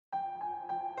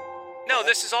No,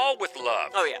 this is all with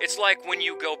love. Oh, yeah. It's like when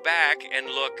you go back and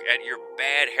look at your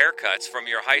bad haircuts from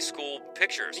your high school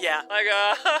pictures. Yeah. Like,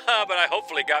 but I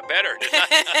hopefully got better.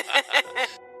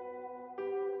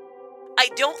 I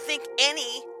don't think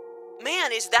any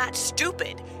man is that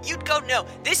stupid. You'd go, no,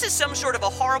 this is some sort of a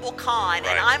horrible con,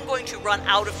 and I'm going to run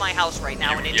out of my house right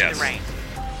now and into the rain.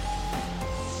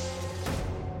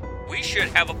 We should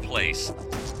have a place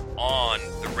on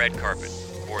the red carpet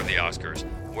for the Oscars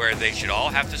where they should all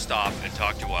have to stop and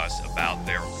talk to us about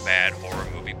their bad horror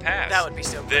movie past. That would be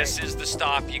so great. This is the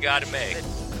stop you got to make.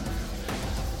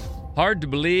 Hard to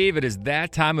believe it is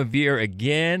that time of year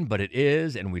again, but it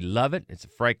is, and we love it. It's a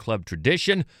Fright Club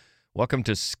tradition. Welcome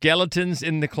to Skeletons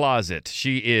in the Closet.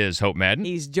 She is Hope Madden.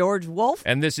 He's George Wolf.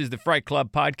 And this is the Fright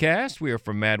Club podcast. We are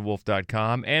from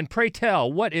madwolf.com. And pray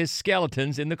tell, what is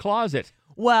Skeletons in the Closet?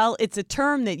 Well, it's a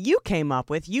term that you came up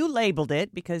with. You labeled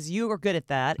it because you were good at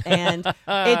that. And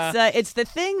it's the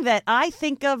thing that I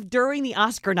think of during the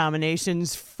Oscar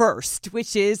nominations first,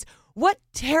 which is, what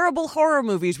terrible horror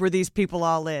movies were these people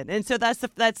all in? And so that's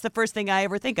the first thing I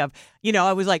ever think of. You know,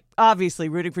 I was like, obviously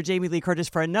rooting for Jamie Lee Curtis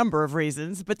for a number of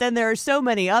reasons, but then there are so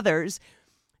many others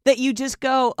that you just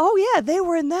go, oh yeah, they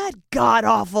were in that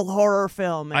god-awful horror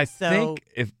film. And I think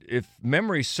if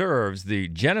memory serves, the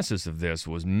genesis of this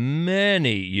was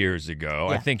many years ago.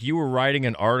 Yeah. I think you were writing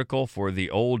an article for the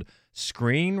old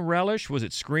Screen Relish. Was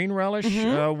it Screen Relish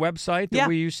website that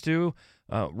we used to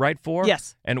write for?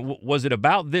 Yes. And was it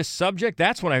about this subject?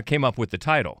 That's when I came up with the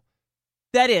title.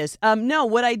 That is. No,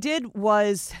 what I did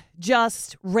was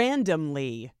just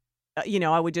randomly,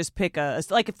 I would just pick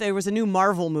like if there was a new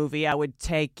Marvel movie, I would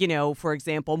take, for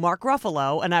example, Mark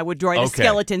Ruffalo, and I would draw the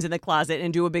skeletons in the closet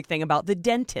and do a big thing about the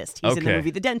dentist. He's in the movie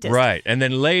The Dentist. Right. And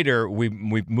then later we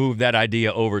moved that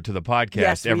idea over to the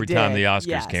podcast every time the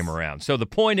Oscars came around. So the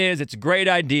point is, it's a great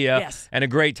idea and a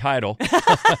great title.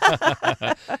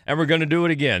 And we're going to do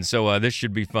it again. So this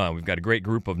should be fun. We've got a great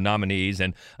group of nominees.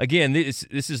 And again, this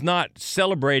is not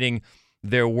celebrating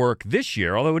their work this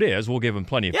year, although it is. We'll give them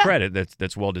plenty of credit.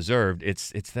 That's well deserved. It's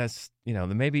the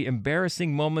maybe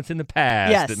embarrassing moments in the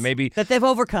past that they've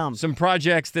overcome. Some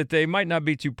projects that they might not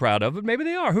be too proud of, but maybe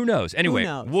they are. Who knows? Anyway,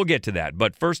 we'll get to that.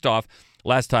 But first off,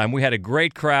 last time we had a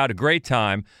great crowd, a great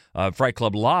time. Fright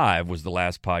Club Live was the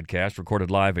last podcast,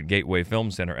 recorded live at Gateway Film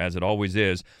Center, as it always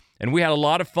is. And we had a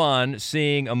lot of fun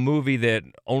seeing a movie that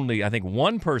only, I think,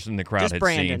 one person in the crowd had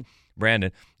seen.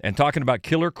 Brandon. And talking about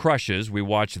killer crushes, we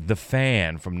watched The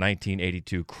Fan from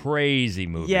 1982. Crazy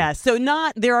movie. Yeah, so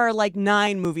there are like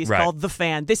 9 movies called The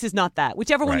Fan. This is not that.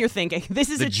 Whichever one you're thinking. This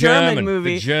is a German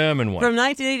movie. The German one. From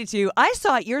 1982. I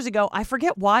saw it years ago. I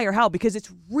forget why or how, because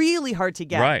it's really hard to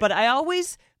get. Right. But I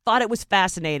always thought it was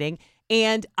fascinating.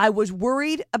 And I was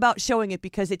worried about showing it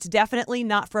because it's definitely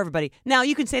not for everybody. Now,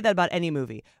 you can say that about any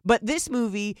movie. But this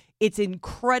movie, it's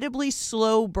incredibly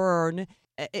slow burn.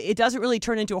 It doesn't really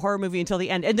turn into a horror movie until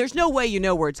the end. And there's no way you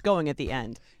know where it's going at the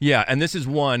end. Yeah, and this is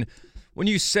one, when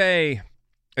you say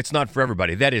it's not for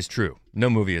everybody, that is true. No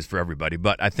movie is for everybody.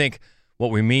 But I think what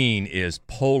we mean is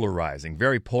polarizing,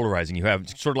 very polarizing. You have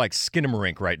sort of like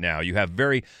Skinamarink right now. You have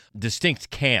very distinct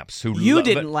camps who You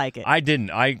didn't like it. I didn't.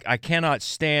 I cannot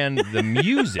stand the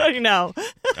music. I know.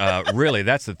 Really,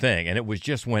 that's the thing. And it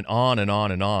just went on and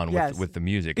on and on with the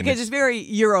music. Because it's very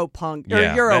Europunk or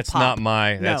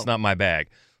Europop. That's not my bag.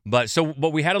 But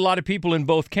we had a lot of people in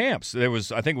both camps.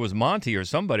 I think it was Monty or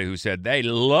somebody who said they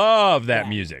love that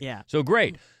music. Yeah. So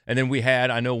great. And then we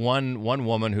had, I know one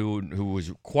woman who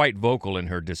was quite vocal in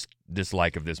her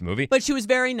dislike of this movie. But she was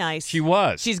very nice. She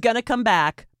was. She's going to come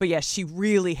back. But yes, she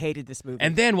really hated this movie.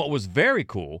 And then what was very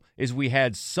cool is we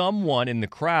had someone in the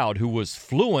crowd who was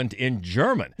fluent in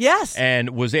German. Yes. And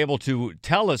was able to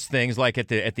tell us things like at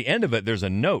the end of it, there's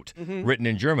a note written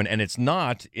in German, and it's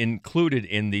not included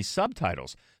in the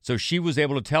subtitles. So she was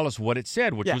able to tell us what it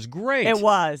said, which was great. It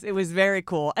was. It was very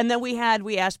cool. And then we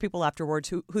asked people afterwards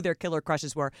who their killer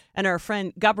crushes were. And our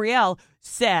friend Gabrielle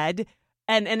said,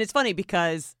 and it's funny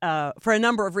because for a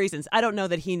number of reasons, I don't know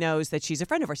that he knows that she's a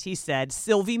friend of ours. He said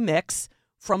Sylvie Mix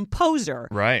from Poser.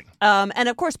 Right. And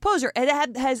of course, Poser,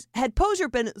 had Poser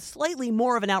been slightly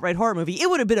more of an outright horror movie, it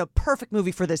would have been a perfect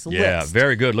movie for this list. Yeah,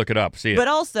 very good. Look it up. See it. But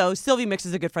also, Sylvie Mix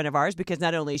is a good friend of ours because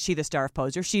not only is she the star of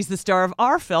Poser, she's the star of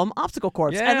our film, Obstacle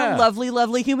Corps, and a lovely,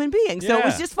 lovely human being. So it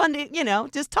was just fun to,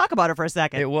 just talk about her for a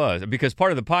second. It was. Because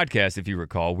part of the podcast, if you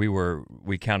recall,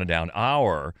 we counted down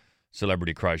our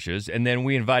celebrity crushes, and then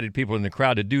we invited people in the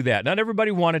crowd to do that. Not everybody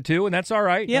wanted to, and that's all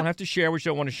right. You don't have to share what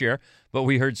you don't want to share, but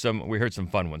we heard some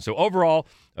fun ones. So overall,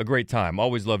 a great time.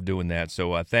 Always love doing that,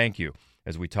 so thank you.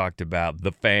 as we talked about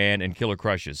The Fan and Killer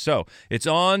Crushes. So it's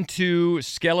on to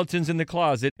Skeletons in the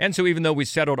Closet. And so even though we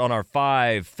settled on our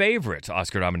 5 favorite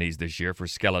Oscar nominees this year for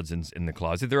Skeletons in the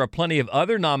Closet, there are plenty of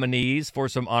other nominees for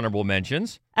some honorable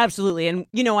mentions. Absolutely. And,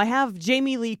 I have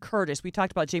Jamie Lee Curtis. We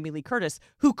talked about Jamie Lee Curtis,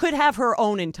 who could have her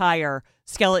own entire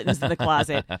Skeletons in the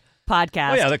Closet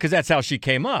podcast. Oh, yeah, because that's how she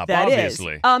came up,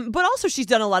 obviously. But also she's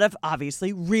done a lot of,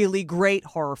 obviously, really great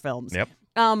horror films. Yep.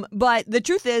 But the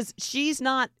truth is, she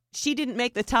didn't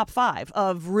make the top 5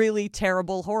 of really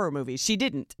terrible horror movies. She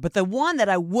didn't. But the one that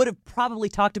I would have probably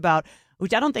talked about,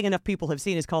 which I don't think enough people have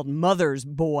seen, is called Mother's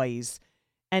Boys.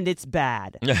 And it's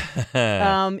bad.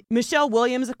 Michelle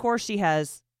Williams, of course, she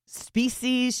has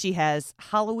Species. She has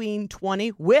Halloween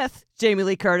 20 with Jamie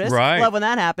Lee Curtis. Right. Love when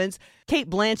that happens. Kate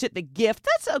Blanchett, The Gift.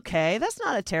 That's okay. That's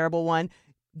not a terrible one.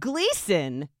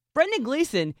 Brendan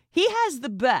Gleeson, he has the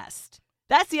best.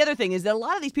 That's the other thing, is that a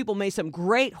lot of these people made some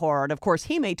great horror. And, of course,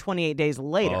 he made 28 Days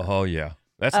Later. Oh, yeah.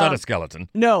 That's not a skeleton.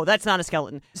 No, that's not a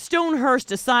skeleton.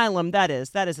 Stonehurst Asylum, that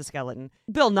is a skeleton.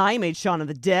 Bill Nye made Shaun of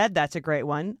the Dead. That's a great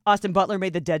one. Austin Butler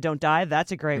made The Dead Don't Die.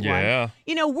 That's a great one. Yeah.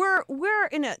 We're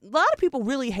in a lot of people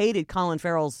really hated Colin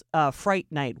Farrell's Fright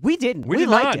Night. We didn't. We did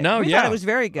liked not. it. No, we thought it was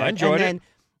very good. I enjoyed it. And then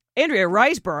Andrea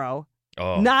Riseborough,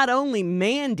 not only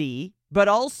Mandy, but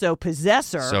also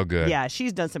Possessor. So good. Yeah,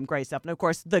 she's done some great stuff. And, of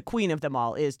course, the queen of them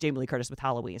all is Jamie Lee Curtis with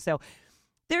Halloween. So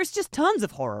there's just tons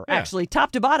of horror, actually,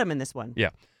 top to bottom in this one. Yeah.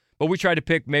 But we tried to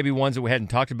pick maybe ones that we hadn't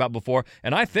talked about before.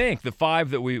 And I think the 5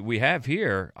 that we have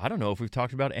here, I don't know if we've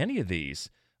talked about any of these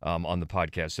on the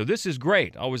podcast. So this is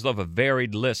great. I always love a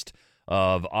varied list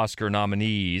of Oscar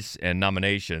nominees and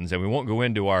nominations. And we won't go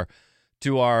into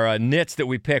our nits that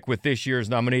we pick with this year's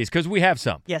nominees, because we have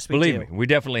some. Yes, we Believe do. me, we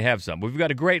definitely have some. We've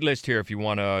got a great list here if you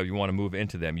want to move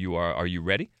into them. Are you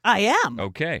ready? I am.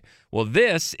 Okay. Well,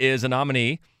 this is a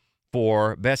nominee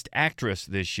for Best Actress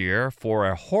this year for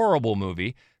a horrible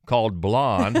movie called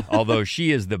Blonde, although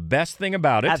she is the best thing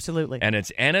about it. Absolutely. And it's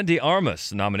Ana de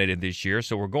Armas nominated this year.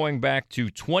 So we're going back to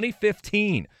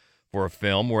 2015 for a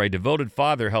film where a devoted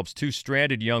father helps 2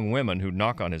 stranded young women who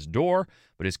knock on his door,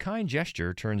 but his kind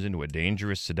gesture turns into a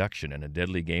dangerous seduction and a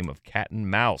deadly game of cat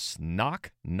and mouse.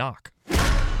 Knock, knock.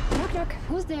 Knock, knock.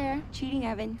 Who's there? Cheating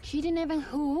Evan. Cheating Evan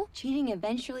who? Cheating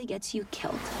eventually gets you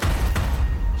killed.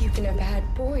 You've been a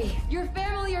bad boy. Your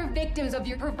family are victims of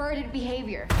your perverted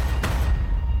behavior.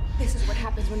 This is what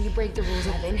happens when you break the rules,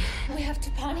 Evan. We have to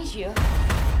punish you.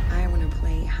 I want to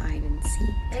play hide and seek.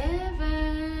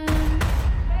 Evan.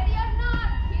 Ready or not,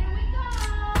 here we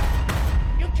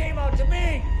go. You came out to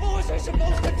me. What was I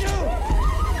supposed to do?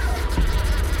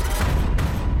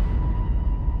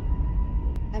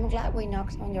 I'm glad we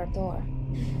knocked on your door.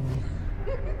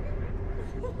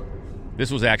 This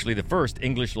was actually the first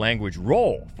English language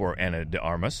role for Ana de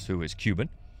Armas, who is Cuban.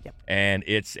 Yep. And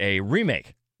it's a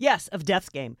remake. Yes, of Death's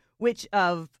Game, which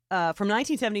from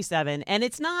 1977, and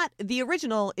the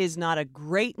original is not a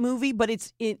great movie, but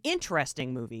it's an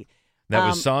interesting movie. That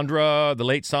was the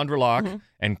late Sandra Locke,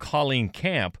 and Colleen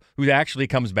Camp, who actually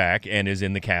comes back and is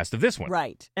in the cast of this one.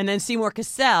 Right. And then Seymour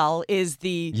Cassel is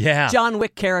the John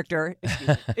Wick character,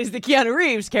 is the Keanu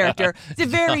Reeves character. It's a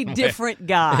very different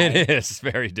guy. It is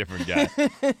a very different guy.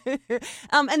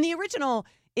 And the original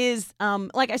is,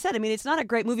 like I said, I mean, it's not a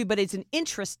great movie, but it's an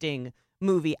interesting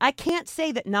movie. I can't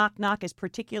say that Knock Knock is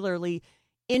particularly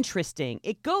interesting.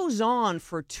 It goes on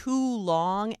for too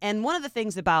long, and one of the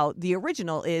things about the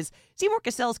original is Seymour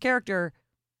Cassel's character,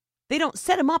 they don't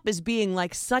set him up as being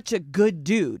like such a good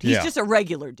dude. He's just a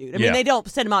regular dude. I mean, they don't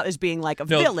set him up as being like a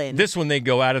villain. This one, they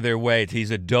go out of their way.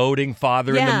 He's a doting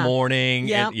father in the morning.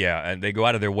 Yeah. And they go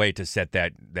out of their way to set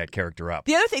that character up.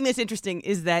 The other thing that's interesting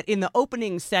is that in the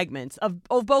opening segments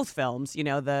of both films,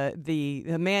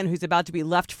 the man who's about to be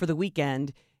left for the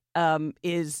weekend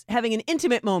is having an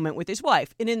intimate moment with his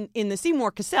wife. And in the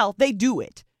Seymour Cassel, they do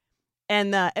it.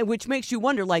 And which makes you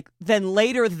wonder, like, then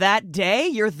later that day,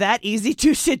 you're that easy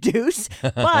to seduce.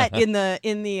 But in the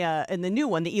new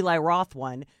one, the Eli Roth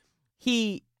one,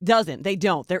 he doesn't. They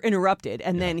don't. They're interrupted.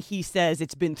 And then he says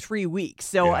it's been 3 weeks.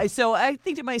 So I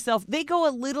think to myself, they go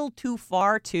a little too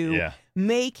far to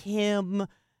make him,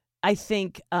 I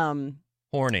think,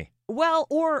 horny. Well,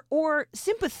 or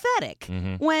sympathetic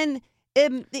when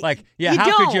you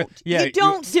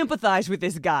don't sympathize with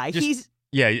this guy.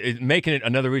 Making it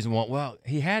another reason. Well,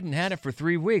 he hadn't had it for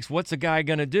 3 weeks. What's a guy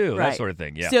going to do? Right. That sort of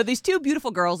thing. Yeah. So these 2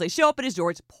 beautiful girls, they show up at his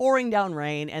door. It's pouring down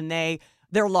rain, and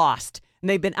they're lost. And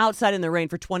they've been outside in the rain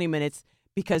for 20 minutes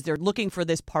because they're looking for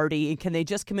this party. And can they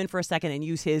just come in for a second and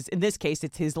use in this case,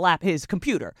 it's his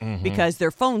computer, because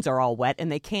their phones are all wet and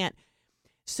they can't.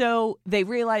 So they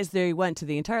realize they went to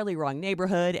the entirely wrong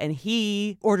neighborhood, and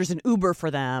he orders an Uber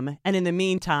for them. And in the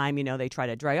meantime, they try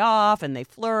to dry off and they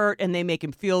flirt and they make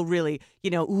him feel really,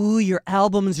 ooh, your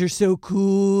albums are so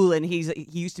cool. And he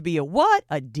used to be a what?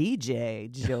 A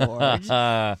DJ,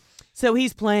 George. So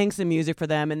he's playing some music for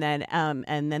them, and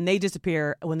then they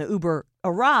disappear when the Uber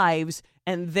arrives,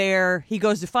 and there he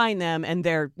goes to find them, and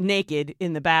they're naked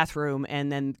in the bathroom,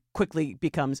 and then quickly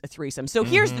becomes a threesome. So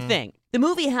here's the thing. The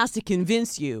movie has to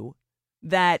convince you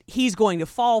that he's going to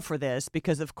fall for this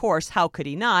because, of course, how could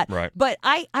he not? Right. But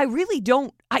I really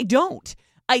don't. I don't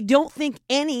think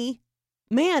any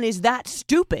man is that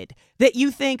stupid that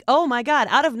you think, oh, my God,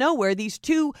 out of nowhere, these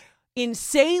two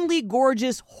insanely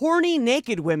gorgeous, horny,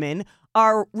 naked women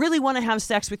really want to have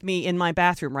sex with me in my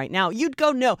bathroom right now. You'd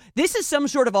go, no, this is some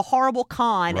sort of a horrible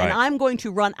con, and I'm going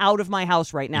to run out of my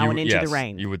house right now and into the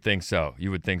rain. You would think so.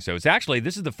 It's actually,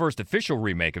 this is the first official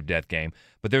remake of Death Game,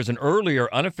 but there's an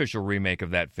earlier unofficial remake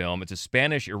of that film. It's a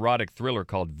Spanish erotic thriller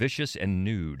called Vicious and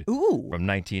Nude from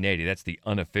 1980. That's the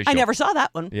unofficial. I never saw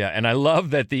that one. Yeah, and I love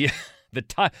that the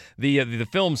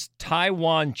film's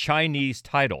Taiwan Chinese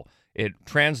title, it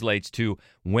translates to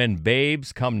When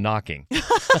Babes Come Knocking.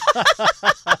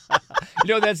 You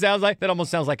know what that sounds like? That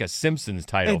almost sounds like a Simpsons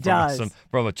title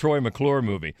from a Troy McClure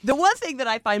movie. The one thing that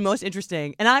I find most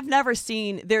interesting, and I've never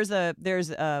seen, there's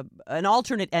an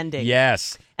alternate ending.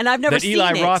 Yes. And I've never seen it.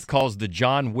 That Eli Roth calls the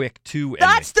John Wick 2 ending.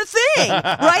 That's the thing,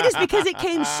 right? Is because it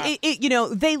came,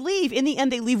 they leave, in the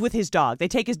end, they leave with his dog. They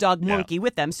take his dog Monkey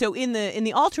with them. So in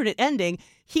the alternate ending,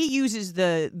 he uses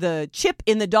the chip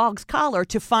in the dog's collar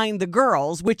to find the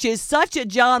girls, which is such a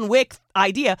John Wick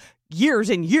idea years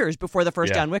and years before the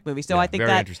first John Wick movie. So I think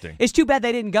that it's too bad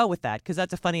they didn't go with that because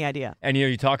that's a funny idea. And,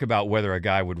 you talk about whether a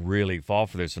guy would really fall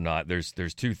for this or not. There's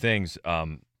two things.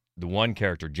 The one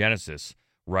character, Genesis,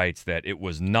 writes that it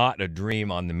was not a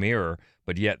dream on the mirror,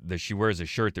 but yet she wears a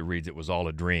shirt that reads it was all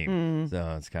a dream.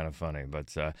 So it's kind of funny.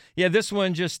 But, this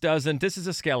one just doesn't. This is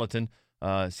a skeleton.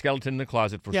 Skeleton in the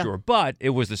closet for sure. But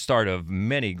it was the start of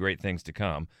many great things to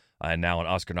come. And now an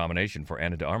Oscar nomination for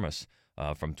Ana de Armas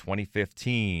from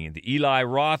 2015. The Eli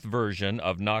Roth version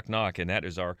of Knock Knock, and that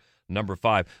is our number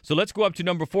 5. So let's go up to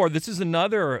number 4. This is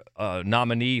another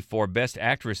nominee for Best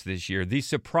Actress this year. The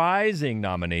surprising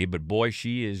nominee, but boy,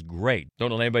 she is great.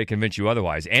 Don't let anybody convince you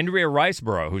otherwise. Andrea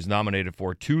Riseborough, who's nominated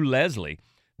for To Leslie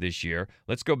this year.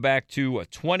 Let's go back to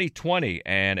 2020,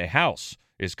 and a house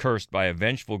is cursed by a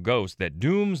vengeful ghost that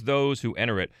dooms those who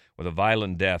enter it with a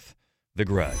violent death. The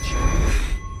Grudge.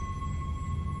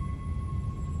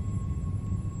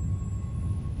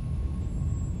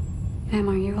 Em,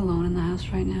 are you alone in the house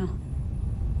right now?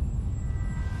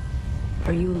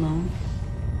 Are you alone?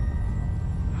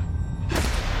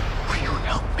 Will you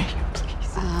help me,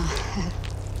 please?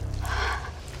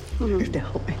 You need to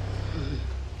help me.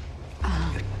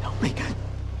 Help me.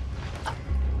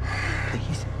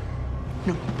 Please.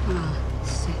 No.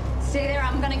 Stay there,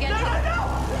 I'm gonna get you.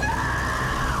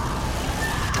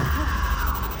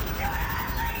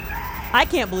 I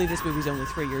can't believe this movie's only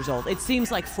 3 years old. It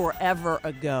seems like forever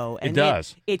ago. And it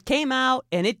does. It came out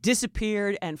and it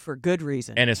disappeared, and for good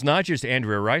reason. And it's not just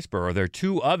Andrea Riseborough. There are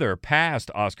 2 other past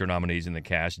Oscar nominees in the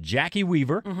cast. Jackie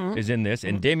Weaver is in this,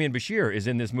 and Damian Bashir is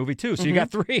in this movie too. So you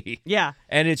got 3. Yeah.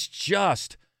 And it's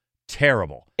just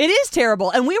terrible. It is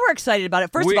terrible, and we were excited about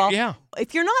it. First of all,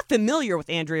 if you're not familiar with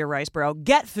Andrea Riseborough,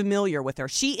 get familiar with her.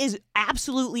 She is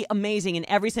absolutely amazing in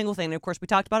every single thing. And of course, we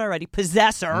talked about it already.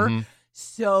 Possessor.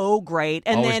 So great.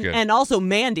 And Always then good. and also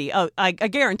Mandy. Oh, I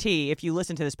guarantee if you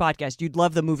listen to this podcast, you'd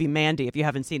love the movie Mandy if you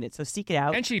haven't seen it. So seek it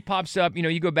out. And she pops up,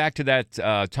 you go back to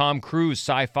that Tom Cruise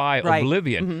sci-fi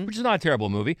Oblivion, which is not a terrible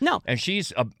movie. No. And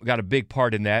she's got a big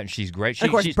part in that, and she's great. And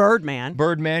of course,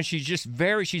 Birdman. She's just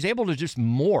she's able to just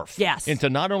morph into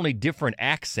not only different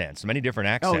accents, many different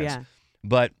accents,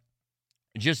 but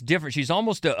just different. She's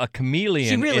almost a chameleon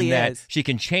she really in that is. she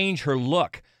can change her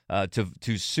look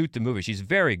to suit the movie. She's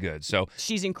very good. So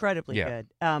she's incredibly good.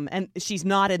 And she's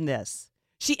not in this.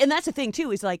 And that's the thing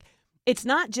too, is like it's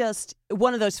not just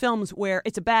one of those films where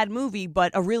it's a bad movie,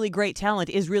 but a really great talent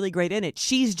is really great in it.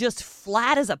 She's just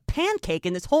flat as a pancake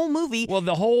in this whole movie. Well,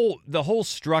 the whole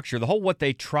structure, what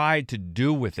they tried to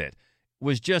do with it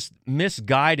was just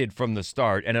misguided from the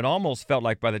start, and it almost felt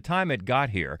like by the time it got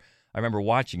here, I remember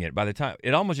watching it, by the time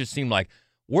it almost just seemed like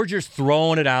we're just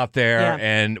throwing it out there.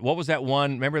 And what was that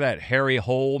one? Remember that Harry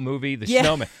Hole movie, The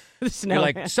Snowman? The Snowman.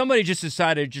 Like somebody just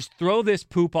decided just throw this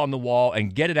poop on the wall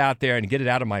and get it out there and get it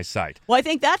out of my sight. Well, I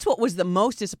think that's what was the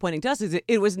most disappointing to us. Is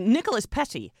it was Nicholas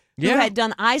Petty who had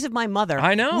done Eyes of My Mother.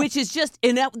 I know, which is just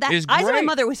Eyes of My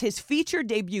Mother was his feature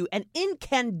debut, an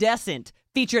incandescent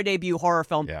feature debut horror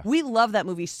film. Yeah. We love that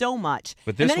movie so much.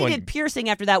 But this and then one, he did Piercing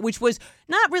after that, which was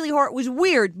not really horror. It was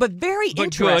weird, but very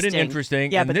interesting. Good and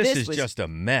interesting. Yeah, and but this is was just a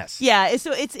mess. Yeah,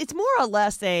 so it's more or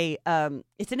less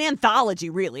it's an anthology,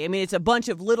 really. I mean, it's a bunch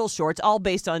of little shorts, all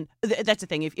based on. That's the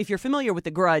thing. If you're familiar with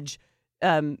The Grudge,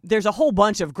 there's a whole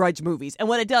bunch of Grudge movies, and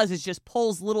what it does is just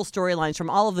pulls little storylines from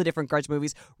all of the different Grudge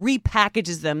movies,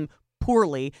 repackages them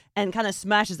poorly, and kind of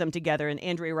smashes them together. And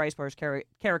Andrea Riseborough's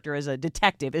character as a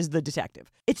detective is the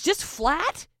detective. It's just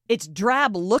flat. It's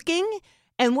drab looking.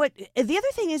 And the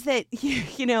other thing is that,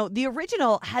 the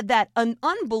original had that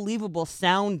unbelievable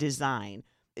sound design.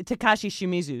 Takashi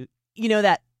Shimizu,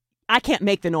 that I can't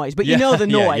make the noise, but you know the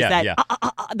noise,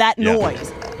 that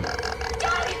noise.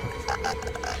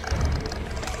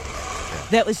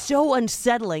 That was so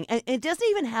unsettling, and it doesn't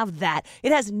even have that.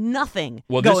 It has nothing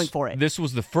going for it. This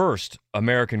was the first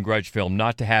American Grudge film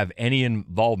not to have any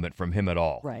involvement from him at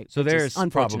all. Right. So there's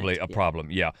probably a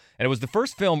problem, yeah. And it was the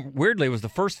first film, weirdly, in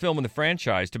the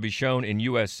franchise to be shown in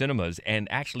U.S. cinemas and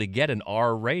actually get an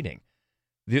R rating.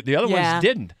 The other ones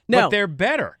didn't, but they're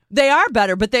better. They are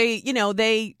better, but they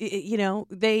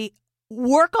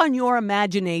work on your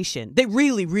imagination. They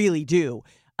really, really do.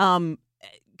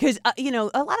 Because,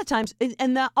 a lot of times,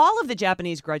 and all of the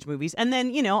Japanese Grudge movies, and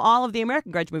then, all of the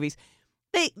American Grudge movies,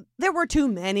 there were too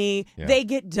many. Yeah. They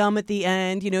get dumb at the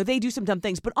end. They do some dumb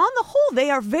things. But on the whole,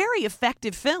 they are very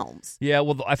effective films. Yeah,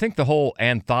 well, I think the whole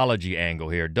anthology angle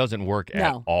here doesn't work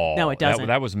at all. No, it doesn't.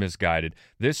 That was misguided.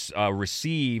 This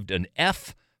received an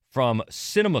F from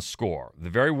CinemaScore, the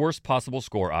very worst possible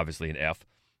score, obviously an F.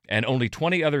 And only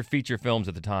 20 other feature films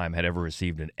at the time had ever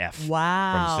received an F from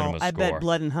CinemaScore. I bet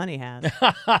Blood and Honey has.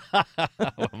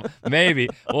 Maybe.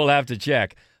 We'll have to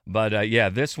check. But,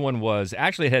 this one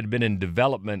it had been in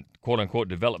development, quote-unquote,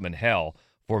 development hell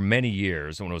for many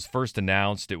years. When it was first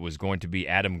announced, it was going to be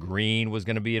Adam Green was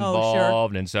going to be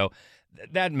involved. Sure. And so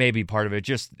that may be part of it.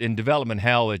 Just in development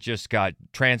hell, it just got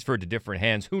transferred to different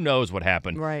hands. Who knows what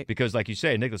happened? Right. Because, like you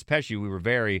say, Nicholas Pesce, we were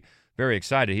very, very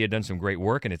excited. He had done some great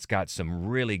work, and it's got some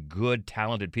really good,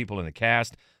 talented people in the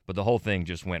cast, but the whole thing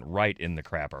just went right in the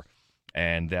crapper.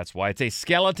 And that's why it's a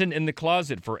skeleton in the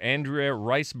closet for Andrea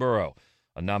Riseborough,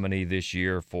 a nominee this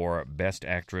year for Best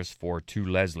Actress for To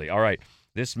Leslie. All right,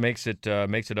 this makes it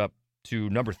up to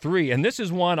number 3, and this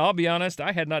is one, I'll be honest,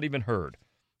 I had not even heard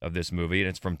of this movie, and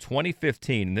it's from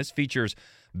 2015, and this features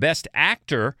Best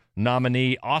Actor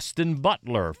nominee Austin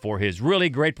Butler for his really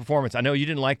great performance. I know you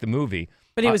didn't like the movie,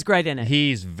 but he was great in it.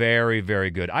 He's very,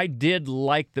 very good. I did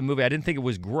like the movie. I didn't think it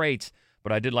was great,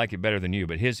 but I did like it better than you.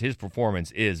 But his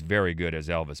performance is very good as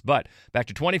Elvis. But back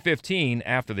to 2015,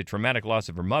 after the traumatic loss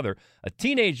of her mother, a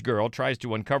teenage girl tries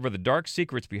to uncover the dark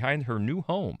secrets behind her new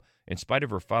home in spite of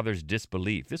her father's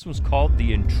disbelief. This was called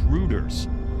The Intruders.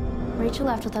 Rachel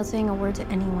left without saying a word to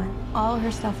anyone. All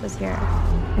her stuff was here,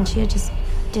 and she had just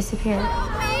disappeared.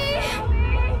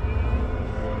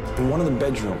 In one of the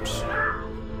bedrooms,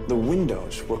 the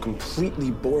windows were completely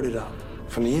boarded up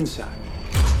from the inside.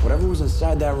 Whatever was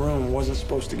inside that room wasn't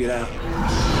supposed to get out.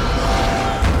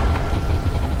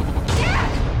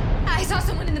 Dad! I saw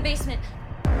someone in the basement.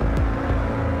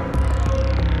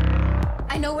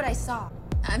 I know what I saw.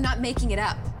 I'm not making it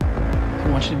up. I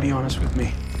want you to be honest with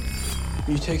me.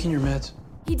 Are you taking your meds?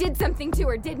 He did something to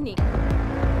her, didn't he?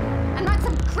 I'm not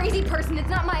some crazy person. It's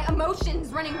not my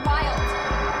emotions running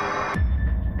wild.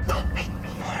 Don't make me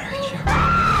hurt you.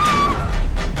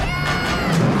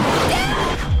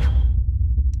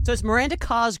 So it's Miranda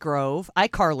Cosgrove,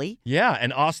 iCarly. Yeah,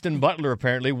 and Austin Butler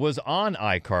apparently was on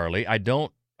iCarly.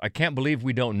 I can't believe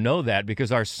we don't know that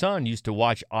because our son used to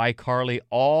watch iCarly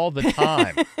all the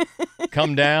time.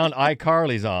 Come down,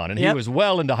 iCarly's on. And he was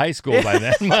well into high school by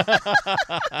then.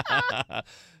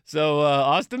 So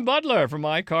Austin Butler from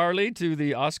iCarly to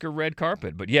the Oscar red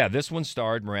carpet. But yeah, this one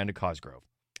starred Miranda Cosgrove.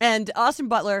 And Austin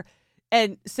Butler,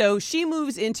 and so she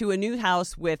moves into a new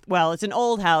house it's an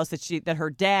old house that her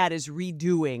dad is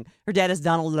redoing. Her dad is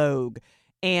Donald Logue.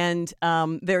 And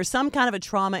there's some kind of a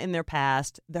trauma in their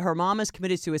past. Her mom has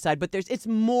committed suicide, but there's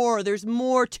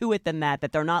more to it than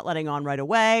that they're not letting on right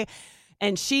away.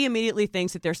 And she immediately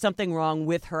thinks that there's something wrong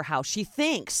with her house. She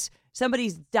thinks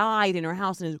somebody's died in her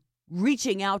house and is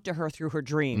reaching out to her through her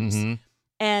dreams.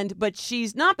 Mm-hmm. But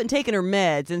she's not been taking her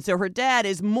meds, and so her dad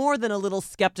is more than a little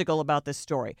skeptical about this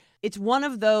story. It's one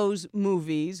of those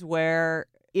movies where,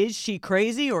 is she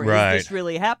crazy or is this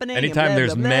really happening? Anytime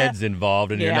there's meds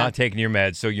involved and you're not taking your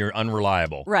meds, so you're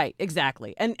unreliable. Right,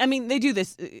 exactly. And I mean, they do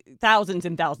this, thousands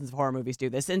and thousands of horror movies do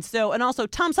this. And also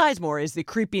Tom Sizemore is the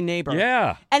creepy neighbor.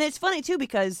 Yeah. And it's funny too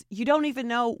because you don't even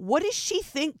know, what does she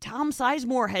think Tom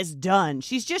Sizemore has done?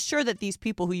 She's just sure that these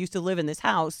people who used to live in this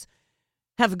house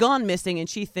have gone missing, and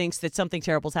she thinks that something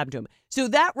terrible's happened to him. So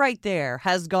that right there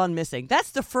has gone missing.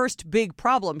 That's the first big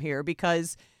problem here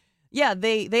because, yeah,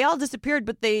 they all disappeared,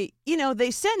 but they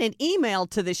sent an email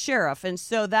to the sheriff, and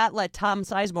so that let Tom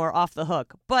Sizemore off the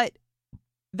hook. But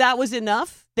that was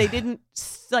enough? They didn't,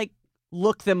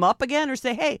 look them up again or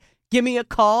say, hey, give me a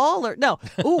call? Or no,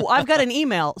 ooh, I've got an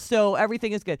email, so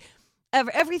everything is good.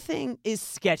 Everything is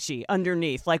sketchy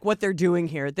underneath, like what they're doing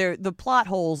here. The plot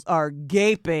holes are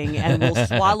gaping and will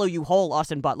swallow you whole,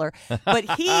 Austin Butler. But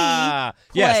he yes,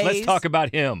 let's talk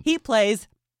about him. He plays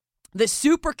the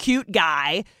super cute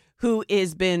guy who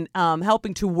has been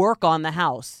helping to work on the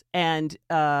house. And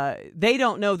they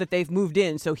don't know that they've moved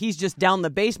in, so he's just down the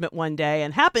basement one day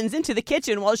and happens into the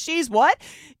kitchen while she's,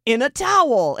 in a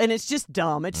towel. And it's just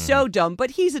dumb. It's so dumb,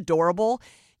 but he's adorable.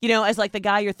 As the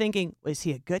guy you're thinking, is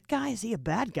he a good guy? Is he a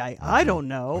bad guy? I don't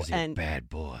know. Is he a bad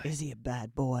boy? Is he a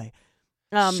bad boy?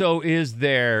 So is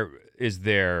there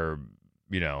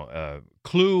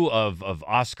clue of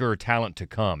Oscar talent to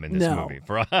come in this movie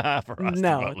for Austin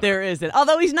Butler? There isn't.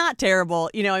 Although he's not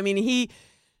terrible. He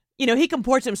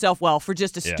comports himself well for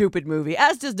just a stupid movie,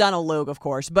 as does Donald Logue, of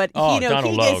course. But Austin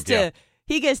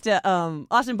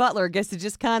Butler gets to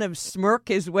just kind of smirk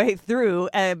his way through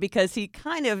because he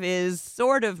kind of is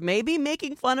sort of maybe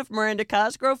making fun of Miranda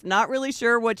Cosgrove. Not really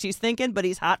sure what she's thinking, but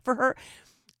he's hot for her.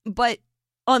 But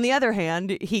on the other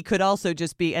hand, he could also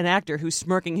just be an actor who's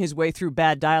smirking his way through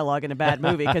bad dialogue in a bad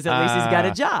movie because at least he's got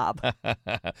a job.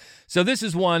 So this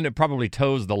is one that probably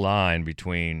toes the line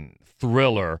between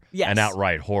thriller and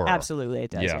outright horror. Absolutely,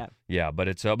 it does. Yeah, but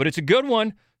it's a good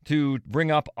one to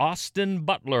bring up. Austin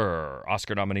Butler,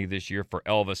 Oscar nominee this year for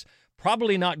Elvis.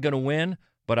 Probably not going to win,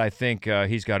 but I think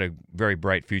he's got a very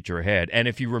bright future ahead. And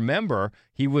if you remember,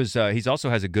 he's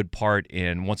also has a good part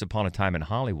in Once Upon a Time in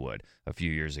Hollywood a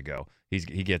few years ago.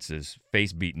 He gets his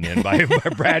face beaten in by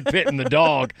Brad Pitt and the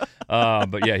dog.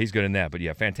 But yeah, he's good in that. But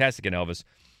yeah, fantastic in Elvis.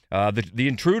 The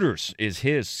Intruders is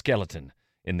his Skeleton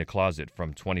in the Closet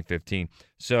from 2015.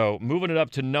 So moving it up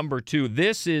to number 2.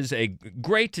 This is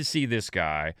great to see this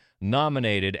guy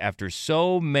nominated after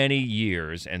so many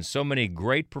years and so many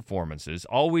great performances.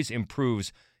 Always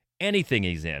improves anything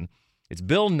he's in. It's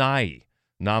Bill Nighy,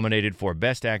 nominated for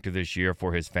Best Actor this year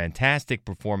for his fantastic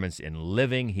performance in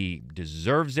Living. He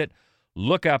deserves it.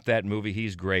 Look up that movie.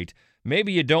 He's great.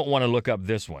 Maybe you don't want to look up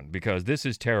this one because this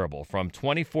is terrible. From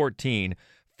 2014,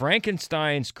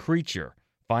 Frankenstein's creature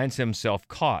finds himself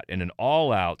caught in an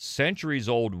all-out,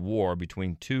 centuries-old war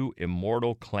between two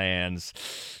immortal clans.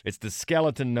 It's the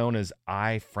skeleton known as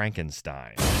I,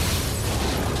 Frankenstein.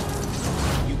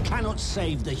 You cannot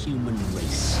save the human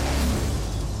race.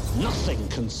 Nothing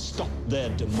can stop their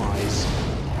demise.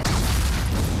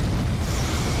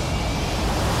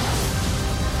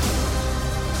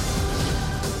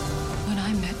 When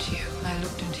I met you, I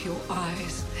looked into your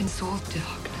eyes and saw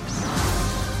darkness.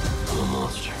 I'm a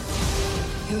monster.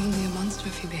 You're only a monster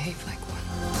if you behave like one.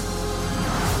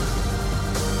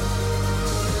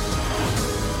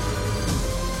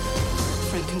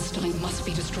 Frankenstein must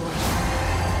be destroyed.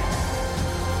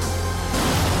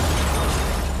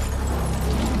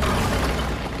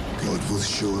 God will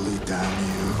surely damn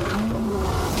you.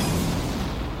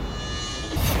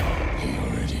 He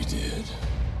already did.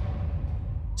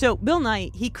 So Bill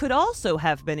Nighy, he could also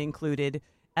have been included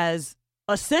as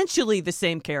essentially the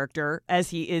same character as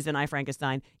he is in I,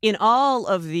 Frankenstein in all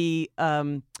of the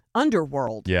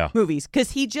Underworld movies,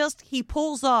 because he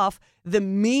pulls off the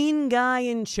mean guy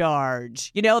in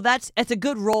charge. That's a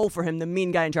good role for him, the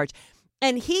mean guy in charge.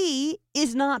 And he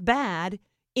is not bad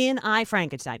in I,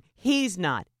 Frankenstein. He's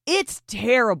not. It's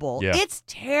terrible. Yeah. It's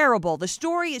terrible. The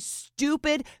story is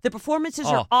stupid. The performances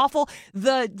are awful.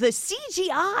 The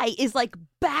CGI is like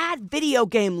bad video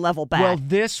game level bad. Well,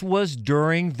 this was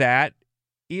during that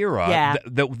era.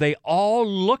 They all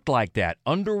looked like that.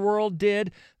 Underworld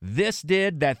did. This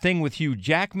did. That thing with Hugh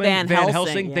Jackman, Van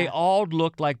Helsing. They all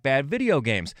looked like bad video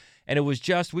games. And it was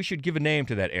just, we should give a name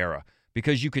to that era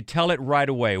because you could tell it right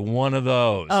away. One of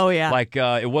those. Oh, yeah. Like,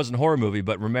 it wasn't a horror movie,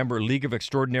 but remember League of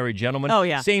Extraordinary Gentlemen? Oh,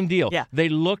 yeah. Same deal. Yeah. They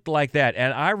looked like that.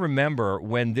 And I remember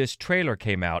when this trailer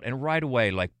came out, and right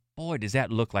away, like, boy, does that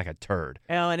look like a turd.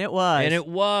 Oh, and it was. And it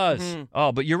was. Mm-hmm.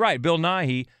 Oh, but you're right. Bill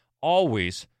Nighy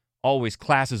always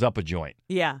classes up a joint.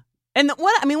 Yeah. And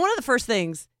one of the first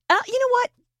things, you know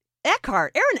what?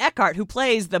 Aaron Eckhart, who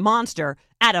plays the monster,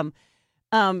 Adam,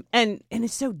 and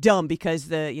it's so dumb because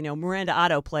Miranda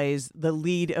Otto plays the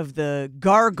lead of the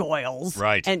Gargoyles.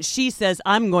 Right. And she says,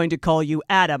 I'm going to call you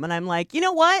Adam. And I'm like, you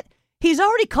know what? He's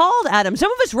already called Adam.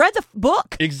 Some of us read the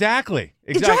book. Exactly.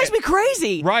 It drives me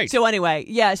crazy. Right. So anyway,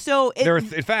 yeah. So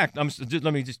in fact,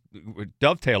 let me just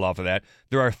dovetail off of that.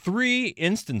 There are 3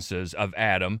 instances of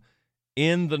Adam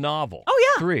in the novel.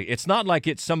 Oh, yeah. 3. It's not like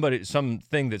it's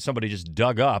something that somebody just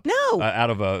dug up out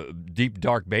of a deep,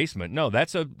 dark basement. No,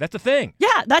 that's a thing.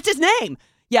 Yeah, that's his name.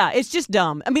 Yeah, it's just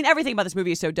dumb. I mean, everything about this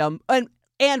movie is so dumb.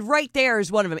 And right there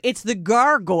is one of them. It's the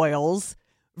gargoyles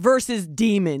versus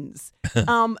demons.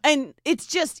 And it's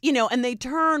just, and they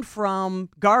turn from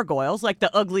gargoyles, like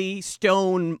the ugly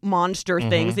stone monster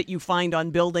things that you find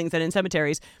on buildings and in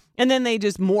cemeteries, and then they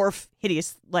just morph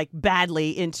hideous, like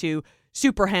badly into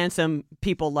super handsome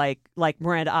people like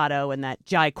Miranda Otto and that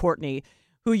Jai Courtney,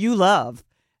 who you love.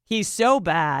 He's so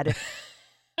bad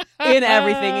in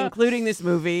everything, including this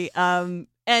movie. And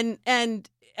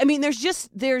I mean,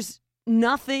 there's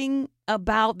nothing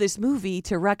about this movie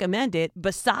to recommend it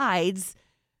besides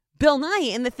Bill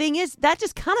Nighy. And the thing is, that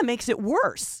just kind of makes it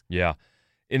worse. Yeah.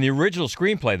 In the original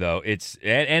screenplay, though, it's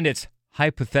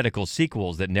hypothetical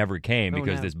sequels that never came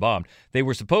because this bombed. They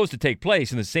were supposed to take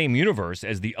place in the same universe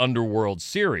as the Underworld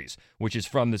series, which is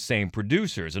from the same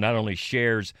producers. And not only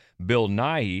shares Bill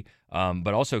Nighy,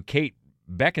 but also Kate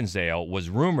Beckinsale was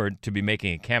rumored to be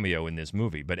making a cameo in this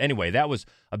movie. But anyway, that was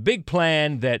a big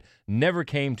plan that never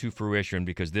came to fruition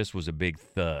because this was a big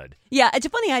thud. Yeah, it's a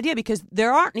funny idea because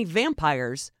there aren't any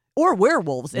vampires or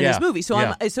werewolves in this movie.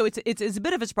 So it's a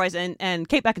bit of a surprise. And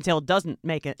Kate Beckinsale doesn't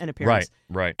make an appearance.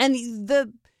 Right. And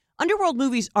the Underworld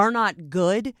movies are not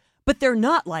good, but they're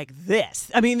not like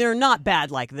this. I mean, they're not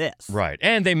bad like this. Right.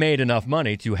 And they made enough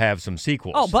money to have some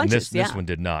sequels. Oh, bunches, this one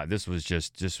did not. This was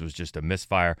just a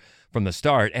misfire from the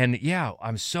start. And yeah,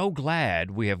 I'm so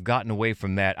glad we have gotten away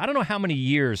from that. I don't know how many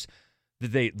years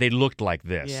that they looked like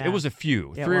this. Yeah. It was a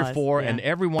few, 3 or 4, and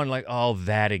everyone like, oh,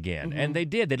 that again. And they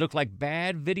did. They looked like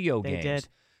bad video games. They did.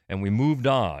 And we moved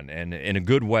on, and in a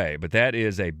good way. But that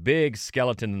is a big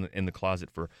skeleton in the closet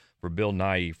for Bill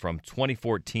Nighy from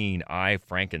 2014, I,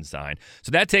 Frankenstein.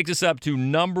 So that takes us up to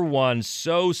number 1.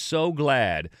 So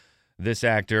glad this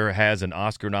actor has an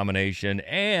Oscar nomination.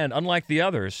 And unlike the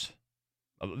others,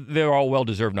 they're all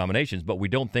well-deserved nominations, but we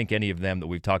don't think any of them that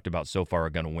we've talked about so far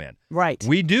are going to win. Right.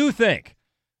 We do think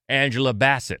Angela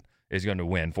Bassett is going to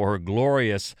win for her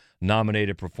glorious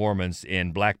nominated performance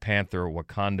in Black Panther: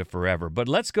 Wakanda Forever. But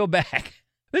let's go back.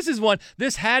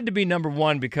 This had to be number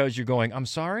 1 because you're going, I'm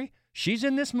sorry? She's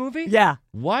in this movie? Yeah.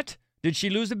 What? Did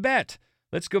she lose a bet?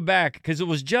 Let's go back because it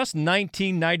was just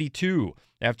 1992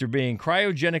 after being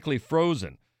cryogenically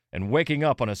frozen and waking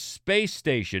up on a space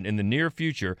station in the near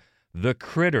future. The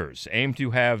Critters aim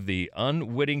to have the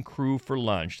unwitting crew for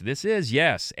lunch. This is,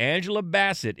 yes, Angela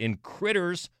Bassett in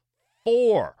Critters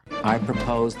 4. I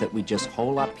propose that we just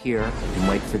hole up here and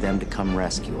wait for them to come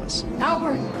rescue us.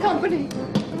 Albert, company.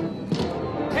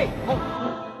 Hey,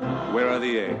 where are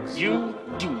the eggs? You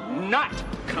do not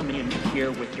come in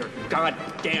here with your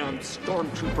goddamn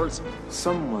stormtroopers.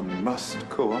 Someone must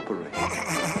cooperate.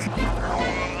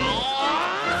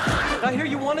 I hear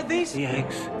you wanted these? The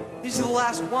eggs. These are the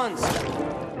last ones.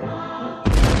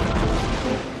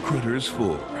 Critters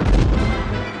 4.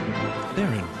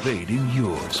 They're invading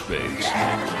your space.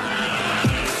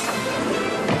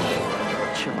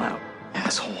 Chill out,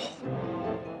 asshole.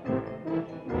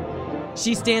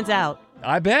 She stands out.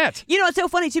 I bet. It's so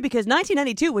funny, too, because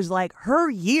 1992 was like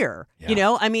her year.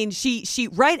 Yeah. I mean, she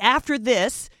right after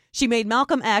this, she made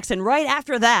Malcolm X, and right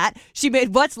after that, she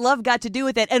made What's Love Got to Do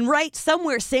with It, and right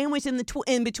somewhere sandwiched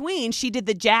in between, she did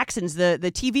the Jacksons, the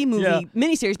TV movie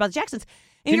miniseries about the Jacksons.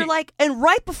 And and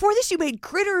right before this, you made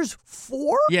Critters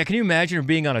 4? Yeah, can you imagine her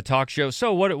being on a talk show?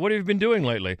 So what have you been doing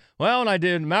lately? Well, and I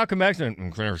did Malcolm X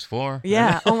and Critters 4.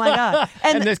 Yeah, oh my God.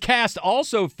 And the cast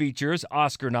also features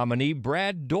Oscar nominee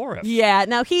Brad Dourif. Yeah,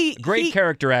 now Great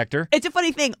character actor. It's a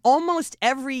funny thing. Almost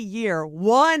every year,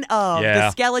 one of the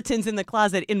skeletons in the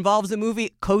closet involves a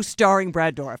movie co-starring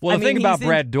Brad Dourif. Well, the thing about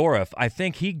Brad Dourif, I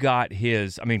think he got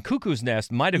Cuckoo's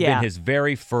Nest might have been his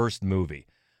very first movie.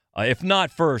 If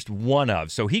not first, one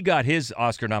of. So he got his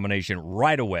Oscar nomination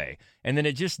right away. And then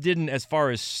it just didn't, as far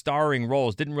as starring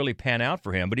roles, didn't really pan out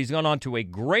for him. But he's gone on to a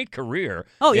great career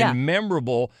in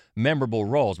memorable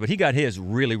roles. But he got his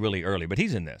really, really early. But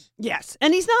he's in this. Yes.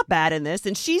 And he's not bad in this.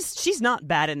 And she's not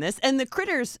bad in this. And the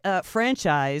Critters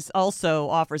franchise also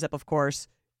offers up, of course,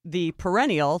 the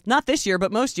perennial, not this year,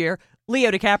 but most year,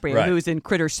 Leo DiCaprio, who's in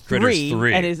Critters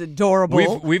 3 and is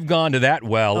adorable. We've gone to that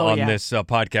on this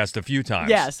podcast a few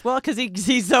times. Yes, well, because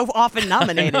he's so often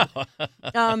nominated.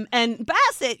 And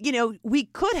Bassett, we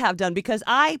could have done, because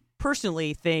I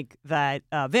personally think that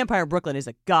Vampire Brooklyn is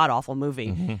a god-awful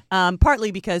movie,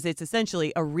 partly because it's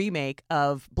essentially a remake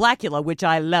of Blackula, which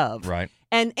I love. Right.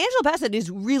 And Angela Bassett is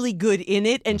really good in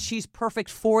it, and she's perfect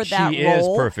for that role. She is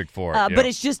perfect for it. But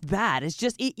it's just bad. It's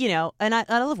just, and I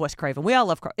love Wes Craven. We all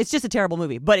love It's just a terrible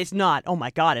movie, but it's not, oh my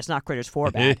God, it's not Critters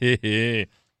 4 bad.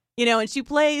 And she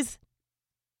plays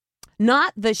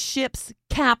not the ship's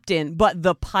captain, but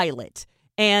the pilot.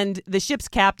 And the ship's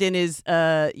captain is,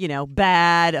 a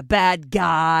bad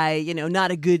guy,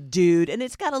 not a good dude. And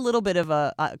it's got a little bit of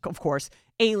of course,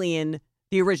 Alien.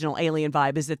 The original Alien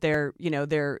vibe is that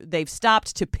they've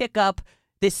stopped to pick up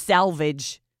this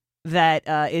salvage that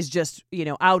is just,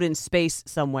 out in space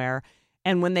somewhere.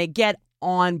 And when they get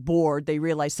on board, they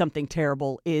realize something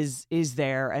terrible is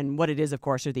there. And what it is, of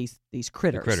course, are these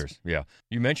critters. The critters, yeah.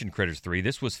 You mentioned Critters 3.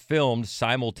 This was filmed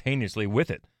simultaneously with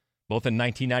it, both in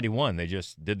 1991. They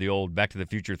just did the old Back to the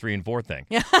Future 3 and 4 thing.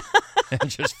 And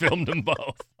just filmed them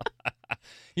both.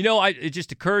 It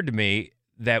just occurred to me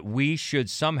that we should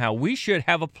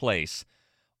have a place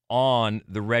on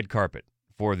the red carpet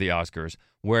for the Oscars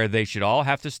where they should all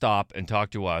have to stop and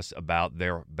talk to us about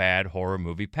their bad horror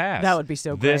movie past. That would be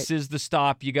so great. This is the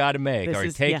stop you got to make.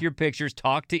 Take your pictures,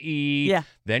 talk to E,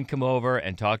 then come over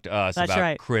and talk to us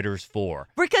about Critters 4.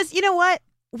 Because you know what?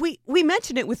 We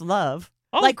mentioned it with love.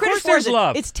 Oh, of course there's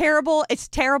love. It's terrible,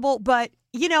 but,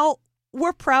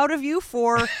 we're proud of you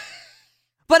for...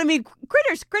 But, I mean,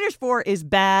 Critters 4 is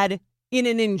bad in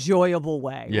an enjoyable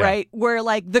way, right? Where,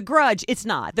 like, The Grudge, it's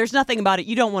not. There's nothing about it.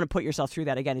 You don't want to put yourself through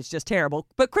that again. It's just terrible.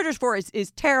 But Critters 4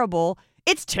 is terrible.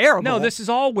 It's terrible. No, this is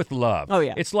all with love. Oh,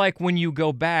 yeah. It's like when you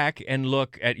go back and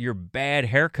look at your bad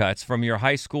haircuts from your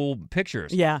high school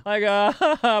pictures. Yeah. Like,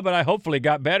 but I hopefully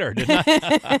got better, didn't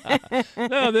I?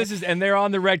 No, and they're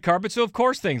on the red carpet, so of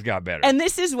course things got better. And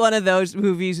this is one of those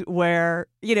movies where,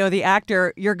 the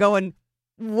actor, you're going,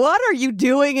 what are you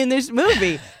doing in this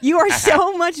movie? You are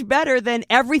so much better than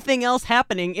everything else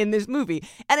happening in this movie.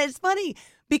 And it's funny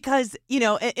because, in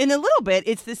a little bit,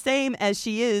 it's the same as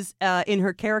she is in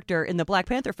her character in the Black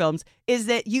Panther films, is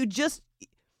that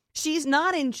she's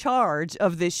not in charge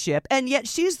of this ship, and yet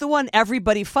she's the one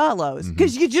everybody follows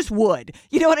because you just would.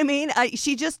 You know what I mean?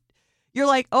 You're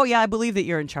like, oh, yeah, I believe that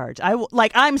you're in charge.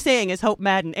 I'm saying as Hope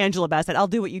Madden, Angela Bassett, I'll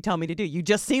do what you tell me to do. You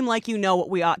just seem like you know what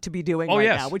we ought to be doing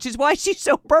now, which is why she's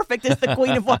so perfect as the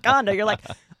Queen of Wakanda. You're like,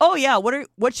 oh, yeah,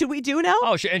 what should we do now?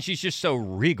 Oh, and she's just so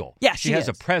regal. Yeah, she has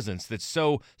a presence that's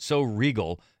so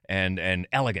regal and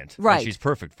elegant. Right. And she's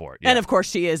perfect for it. Yeah. And, of course,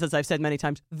 she is, as I've said many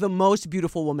times, the most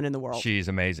beautiful woman in the world. She's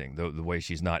amazing, the way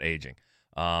she's not aging.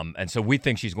 And so we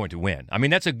think she's going to win. I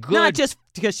mean, that's a good... Not just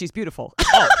because she's beautiful.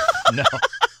 Oh, no.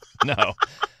 No.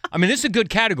 I mean, this is a good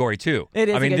category, too. It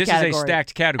is this category. is a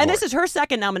stacked category. And this is her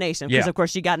second nomination because, of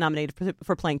course, she got nominated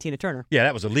for playing Tina Turner. Yeah,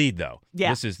 that was a lead, though.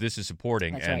 Yeah. This is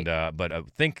supporting. That's and right. But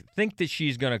think that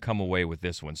she's going to come away with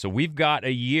this one. So we've got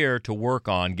a year to work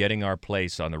on getting our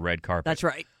place on the red carpet. That's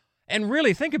right. And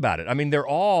really think about it. I mean, they're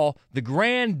all the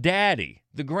granddaddy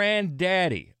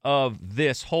of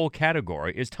this whole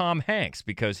category is Tom Hanks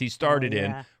because he started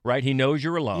in, right? He Knows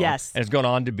You're Alone. Yes. And has gone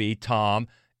on to be Tom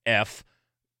F.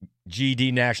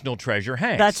 GD National Treasure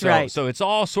Hanks. That's right. So it's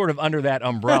all sort of under that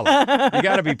umbrella. You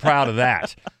got to be proud of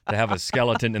that, to have a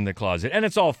skeleton in the closet. And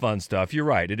it's all fun stuff. You're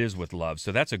right. It is with love.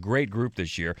 So that's a great group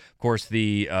this year. Of course,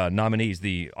 the nominees,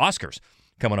 the Oscars,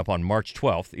 coming up on March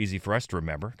 12th. Easy for us to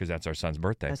remember because that's our son's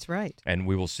birthday. That's right. And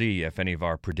we will see if any of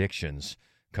our predictions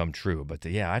come true. But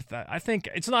I think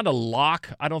it's not a lock,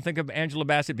 I don't think, of Angela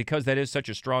Bassett because that is such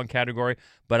a strong category,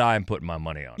 but I'm putting my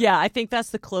money on it. Yeah, I think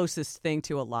that's the closest thing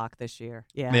to a lock this year.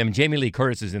 Yeah. And Jamie Lee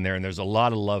Curtis is in there, and there's a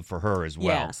lot of love for her as well.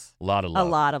 Yes. A lot of love. A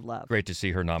lot of love. Great to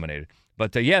see her nominated.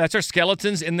 But that's our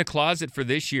skeletons in the closet for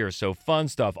this year. So fun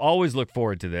stuff. Always look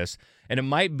forward to this. And it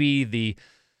might be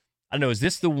I don't know, is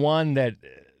this the one that...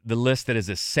 the list that is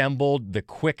assembled the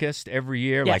quickest every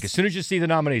year? Yes. Like, as soon as you see the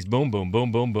nominees, boom, boom,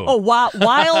 boom, boom, boom. Oh,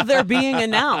 while they're being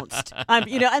announced. And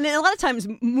then a lot of times,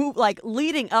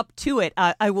 leading up to it,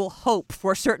 I will hope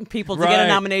for certain people to get a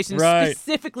nomination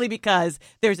specifically because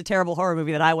there's a terrible horror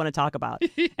movie that I want to talk about.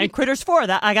 And Critters 4,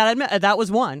 that I got to admit, that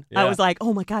was one. Yeah. I was like,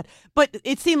 oh, my God. But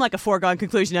it seemed like a foregone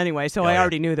conclusion anyway, so I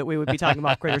already knew that we would be talking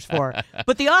about Critters 4.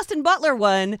 But the Austin Butler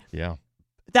one... Yeah.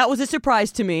 That was a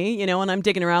surprise to me, and I'm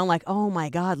digging around like, oh, my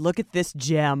God, look at this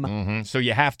gem. Mm-hmm. So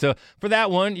you have to, for that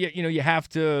one, you have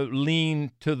to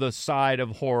lean to the side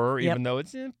of horror, even though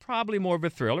it's probably more of a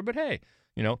thriller. But, hey,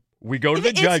 we go to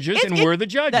the judges, and we're the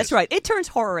judges. That's right. It turns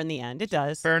horror in the end. It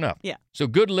does. Fair enough. Yeah. So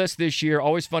good list this year.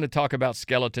 Always fun to talk about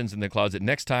skeletons in the closet.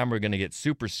 Next time, we're going to get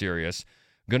super serious.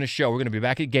 We're going to be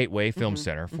back at Gateway Film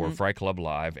Center for Fright Club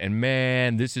Live. And,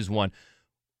 man, this is one.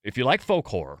 if you like folk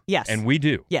horror, yes, and we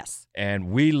do, yes, and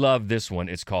we love this one,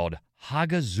 it's called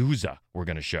Hagazusa, we're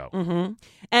going to show. Mm-hmm.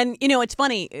 And, it's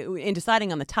funny, in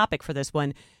deciding on the topic for this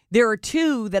one, there are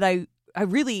two that I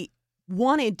really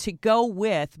wanted to go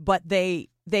with, but they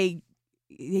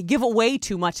give away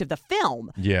too much of the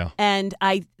film. Yeah. And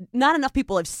not enough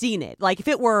people have seen it. Like, if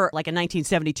it were like a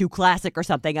 1972 classic or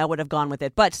something, I would have gone with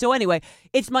it. But so anyway,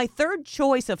 it's my third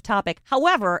choice of topic.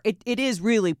 However, it is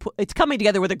really, it's coming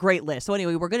together with a great list. So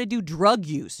anyway, we're going to do drug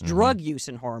use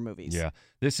in horror movies. Yeah.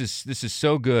 This is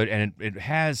so good, and it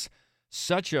has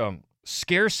such a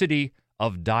scarcity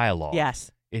of dialogue.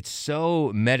 Yes. It's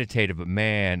so meditative, but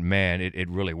man, it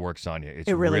really works on you. It's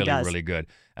it really does. Really good.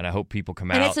 And I hope people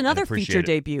come out and it's another feature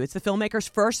debut. It's the filmmaker's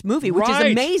first movie, which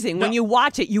is amazing. When you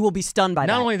watch it, you will be stunned by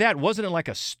that. Not only that, wasn't it like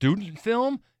a student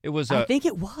film? It was. I think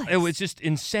it was. It was just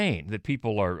insane that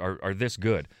people are this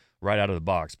good right out of the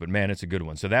box. But man, it's a good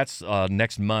one. So that's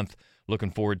next month.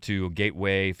 Looking forward to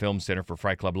Gateway Film Center for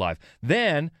Fright Club Live.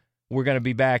 Then we're going to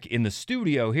be back in the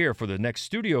studio here for the next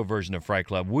studio version of Fright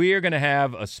Club. We are going to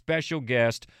have a special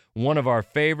guest, one of our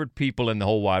favorite people in the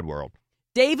whole wide world.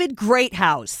 David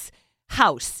Greathouse.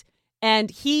 And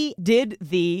he did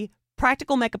the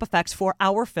practical makeup effects for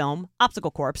our film,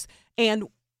 Obstacle Corps. And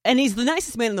he's the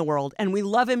nicest man in the world, and we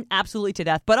love him absolutely to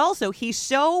death. But also, he's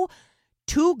so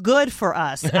too good for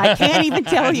us. I can't even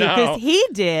tell you, because he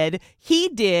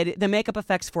did the makeup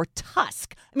effects for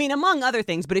Tusk. I mean, among other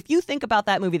things, but if you think about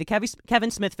that movie, the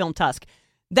Kevin Smith film Tusk,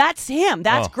 that's him.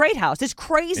 That's Greathouse. It's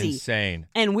crazy. Insane.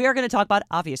 And we are going to talk about,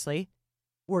 obviously,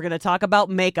 we're going to talk about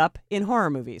makeup in horror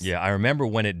movies. Yeah, I remember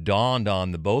when it dawned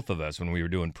on the both of us when we were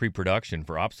doing pre-production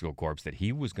for Obstacle Corps that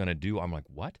he was going to do, I'm like,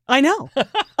 what? I know.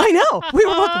 We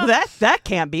were both, that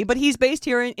can't be, but he's based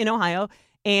here in Ohio.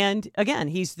 And again,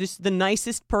 he's just the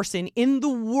nicest person in the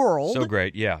world. So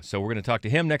great, yeah. So we're going to talk to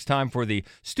him next time for the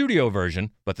studio version,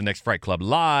 but the next Fright Club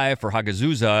Live for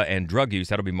Hagazusa and drug use,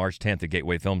 that'll be March 10th at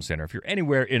Gateway Film Center. If you're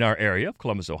anywhere in our area of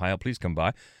Columbus, Ohio, please come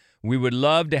by. We would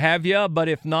love to have you, but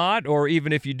if not, or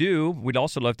even if you do, we'd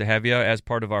also love to have you as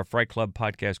part of our Fright Club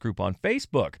podcast group on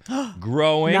Facebook.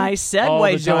 Growing. Nice segue, all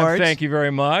the time. George. Thank you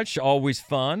very much. Always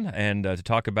fun. And to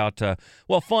talk about,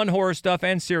 fun horror stuff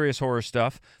and serious horror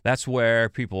stuff. That's where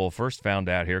people first found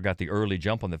out here, got the early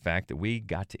jump on the fact that we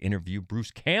got to interview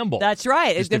Bruce Campbell. That's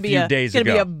right. It's going to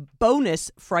be a bonus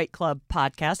Fright Club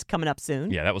podcast coming up soon.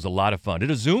 Yeah, that was a lot of fun.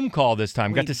 Did a Zoom call this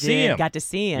time. Got to see him. Got to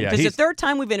see him. Because it's the third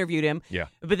time we've interviewed him. Yeah.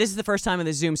 But this is the first time in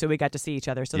the Zoom, so we got to see each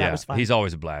other, so that was fun. He's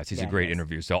always a blast. He's a great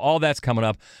interview. So all that's coming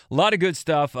up. A lot of good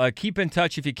stuff. Keep in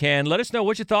touch if you can. Let us know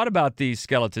what you thought about these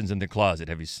skeletons in the closet.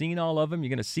 Have you seen all of them? You're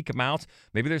going to seek them out?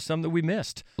 Maybe there's some that we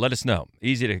missed. Let us know.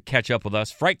 Easy to catch up with us.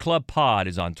 Fright Club Pod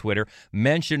is on Twitter.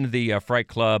 Mention the Fright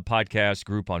Club podcast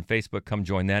group on Facebook. Come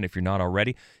join that if you're not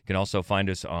already. You can also find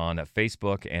us on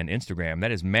Facebook and Instagram.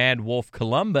 That is Mad Wolf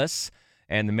Columbus.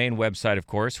 And the main website, of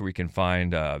course, where you can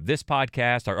find this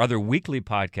podcast, our other weekly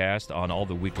podcast on all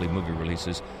the weekly movie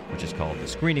releases, which is called The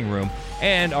Screening Room,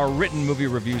 and our written movie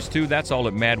reviews, too. That's all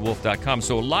at madwolf.com.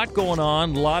 So a lot going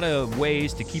on, a lot of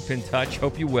ways to keep in touch.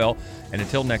 Hope you will. And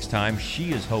until next time,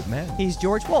 she is Hope Mann. He's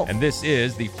George Wolf. And this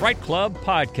is the Fright Club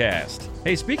Podcast.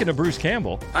 Hey, speaking of Bruce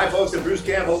Campbell. Hi, folks. I'm Bruce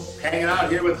Campbell, hanging out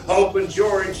here with Hope and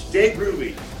George, Dave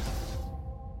Ruby.